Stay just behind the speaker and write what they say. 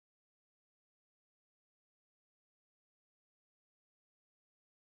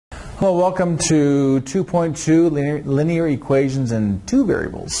Hello, welcome to 2.2 linear equations in two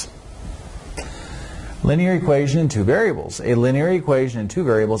variables. Linear equation in two variables. A linear equation in two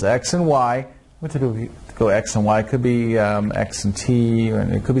variables, x and y. We typically go x and y. It could be x and t, or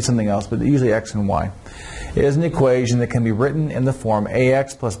it could be something else, but usually x and y. It is an equation that can be written in the form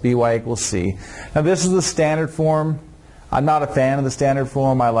ax plus by equals c. Now this is the standard form. I'm not a fan of the standard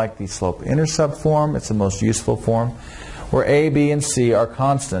form. I like the slope-intercept form. It's the most useful form, where a, b, and c are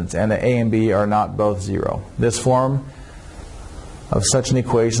constants, and the a and b are not both 0. This form of such an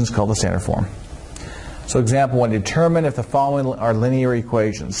equation is called the standard form. So example 1, determine if the following are linear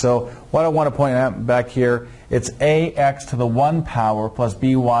equations. So what I want to point out back here, it's ax to the 1 power plus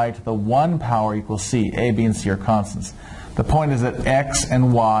by to the 1 power equals c. A, b, and c are constants. The point is that x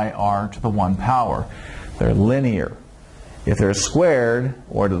and y are to the 1 power. They're linear. If they're squared,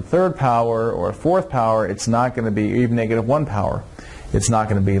 or to the 3rd power, or a 4th power, it's not going to be, even negative 1 power, it's not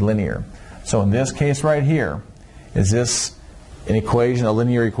going to be linear. So in this case right here, is this an equation, a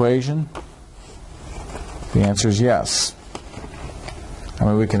linear equation? The answer is yes. I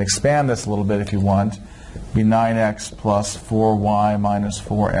mean, we can expand this a little bit if you want. It'd be 9x plus 4y minus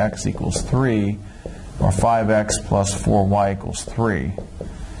 4x equals 3, or 5x plus 4y equals 3.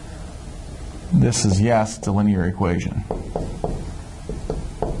 This is yes, it's a linear equation.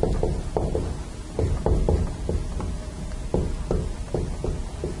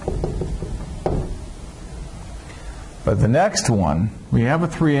 But the next one, we have a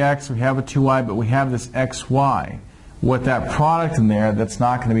 3x, we have a 2y, but we have this xy. With that product in there, that's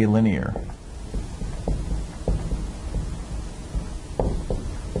not going to be linear.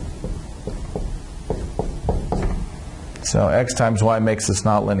 So x times y makes this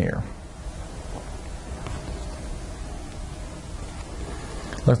not linear.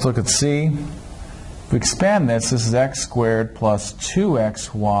 Let's look at C. If we expand this, this is x squared plus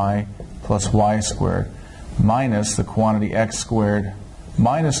 2xy plus y squared minus the quantity x squared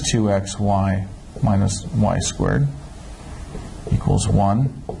minus 2xy minus y squared equals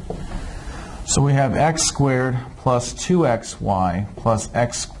 1. So we have x squared plus 2xy plus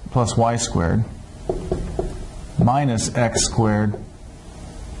x plus y squared minus x squared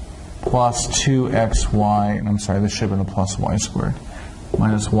plus 2xy, and I'm sorry, this should have been a plus y squared,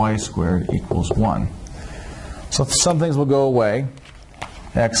 minus y squared equals 1. So some things will go away.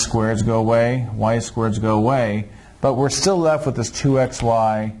 X squareds go away, y squareds go away, but we're still left with this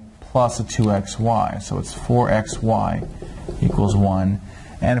 2xy plus a 2xy. So it's 4xy equals 1.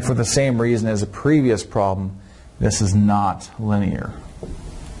 And for the same reason as the previous problem, this is not linear.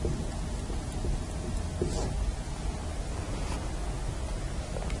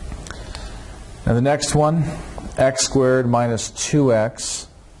 Now the next one, x squared minus 2x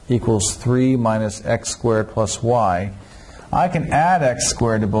equals 3 minus x squared plus y. I can add x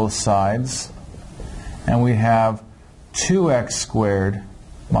squared to both sides, and we have 2x squared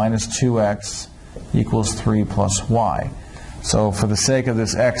minus 2x equals 3 plus y. So for the sake of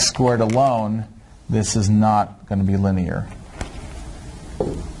this x squared alone, this is not going to be linear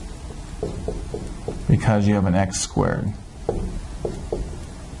because you have an x squared.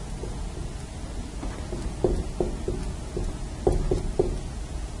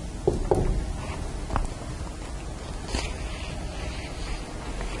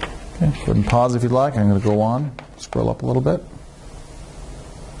 Go ahead and pause if you'd like. I'm going to go on, scroll up a little bit.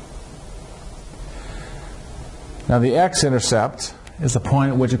 Now the x-intercept is the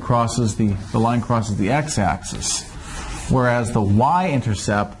point at which it crosses the line crosses the x-axis, whereas the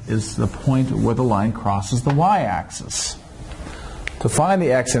y-intercept is the point where the line crosses the y-axis. To find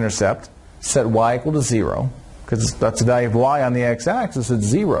the x-intercept, set y equal to 0, because that's the value of y on the x-axis, it's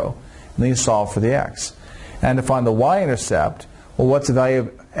 0, and then you solve for the x. And to find the y-intercept, well, what's the value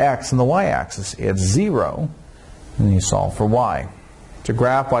of x on the y-axis? It's 0, and then you solve for y. To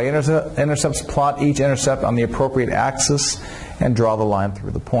graph y-intercepts, plot each intercept on the appropriate axis and draw the line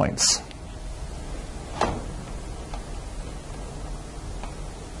through the points.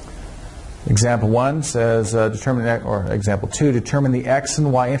 Example 1 says, example 2, determine the x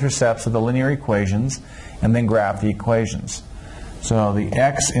and y intercepts of the linear equations and then graph the equations. So the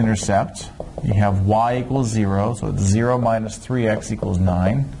x-intercept, you have y equals 0, so it's 0 minus 3x equals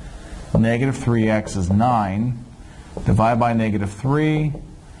 9. Negative 3x is 9. Divide by negative 3,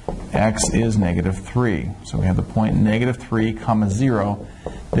 x is negative 3. So we have the point negative 3 comma 0.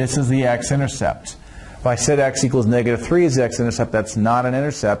 This is the x-intercept. If I said x equals negative 3 is the x-intercept, that's not an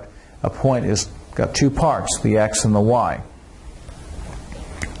intercept. A point is got two parts, the x and the y.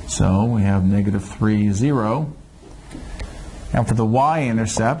 So we have negative 3, 0. And for the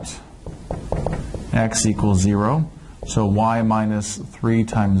y-intercept, x equals 0. So y minus 3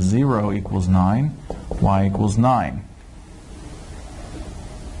 times 0 equals 9. Y equals 9.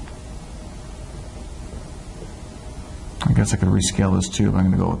 I guess I could rescale this too, but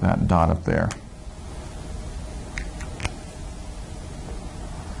I'm going to go with that dot up there.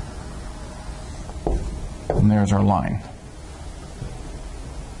 And there's our line.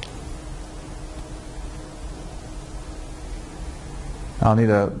 I'll need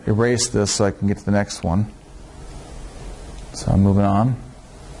to erase this so I can get to the next one. So I'm moving on.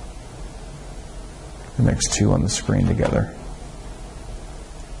 The next two on the screen together.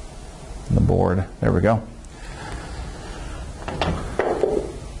 On the board. There we go.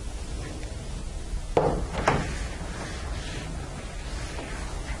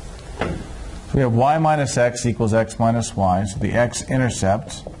 So we have y minus x equals x minus y. So the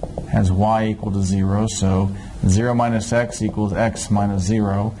x-intercept has y equal to 0. So 0 minus x equals x minus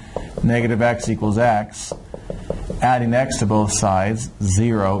 0. Negative x equals x. Adding x to both sides,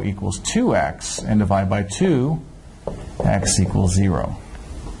 0 equals 2x. And divide by 2, x equals 0.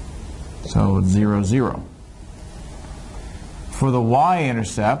 So it's 0, 0. For the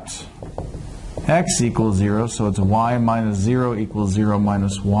y-intercept, x equals 0. So it's y minus 0 equals 0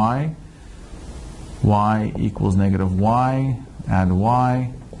 minus y. Y equals negative y. Add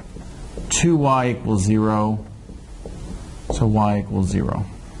y. 2y equals 0. So y equals 0.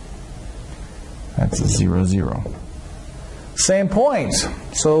 That's a 0, 0. Same point.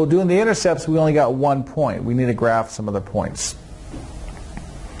 So doing the intercepts, we only got 1 point. We need to graph some other points.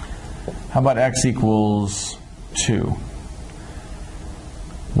 How about x equals 2?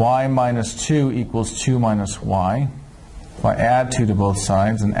 Y minus 2 equals 2 minus y. If I add 2 to both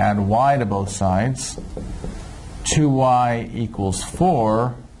sides and add y to both sides, 2y equals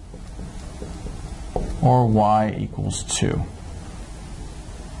 4, or y equals 2.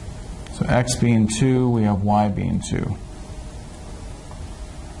 So x being 2, we have y being 2.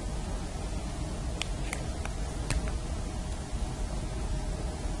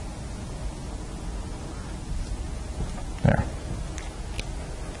 There.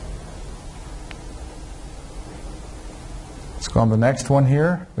 Let's go on to the next one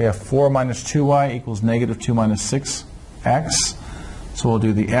here. We have 4 minus 2y equals negative 2 minus 6x. So we'll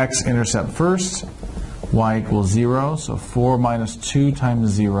do the x-intercept first. Y equals 0. So 4 minus 2 times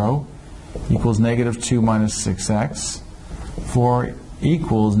 0 equals negative 2 minus 6x. 4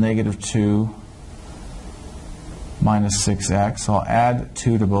 equals negative 2 minus 6x. I'll add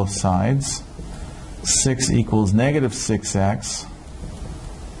 2 to both sides. 6 equals negative 6x.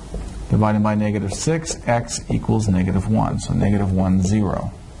 Divided by negative 6, x equals negative 1. So negative 1,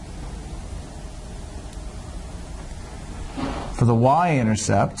 0. For the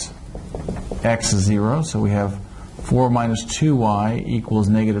y-intercept, x is 0. So we have 4 minus 2y equals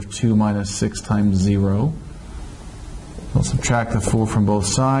negative 2 minus 6 times 0. We'll subtract the 4 from both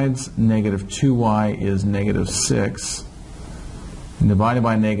sides. Negative 2y is negative 6. And divided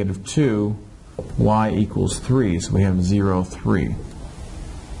by negative 2, y equals 3. So we have 0, 3.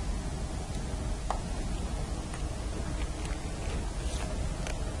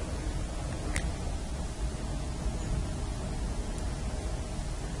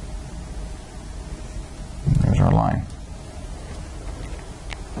 There's our line.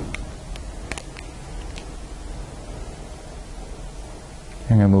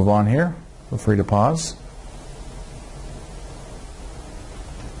 I'm going to move on here. Feel free to pause.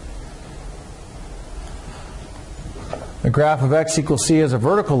 The graph of x equals c is a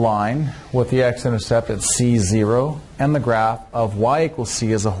vertical line with the x-intercept at c0, and the graph of y equals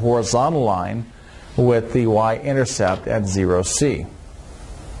c is a horizontal line with the y-intercept at 0c.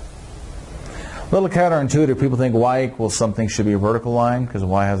 A little counterintuitive. People think y equals something should be a vertical line because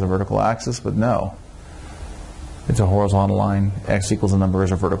y has a vertical axis, but no. It's a horizontal line. X equals a number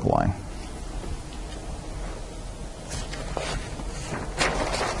is a vertical line.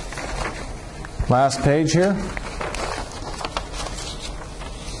 Last page here.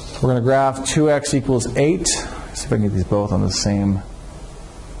 We're going to graph 2x equals 8. See if I can get these both on the same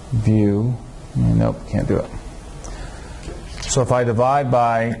view. Nope, can't do it. So if I divide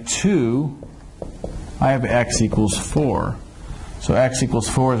by 2, I have x equals 4. So x equals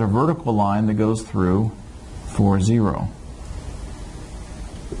 4 is a vertical line that goes through 4, 0.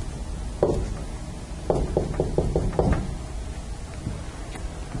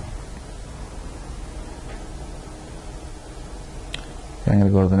 I'm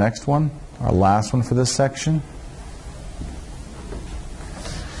going to go to the next one, our last one for this section.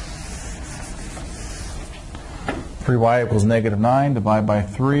 Three y equals negative 9, divide by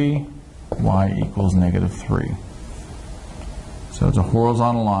 3, y equals negative 3. So it's a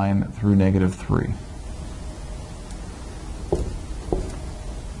horizontal line through negative 3.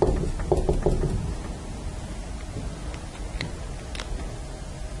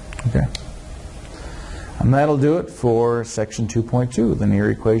 Okay. And that'll do it for section 2.2, linear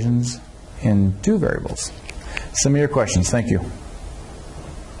equations in two variables. Send me your questions. Thank you.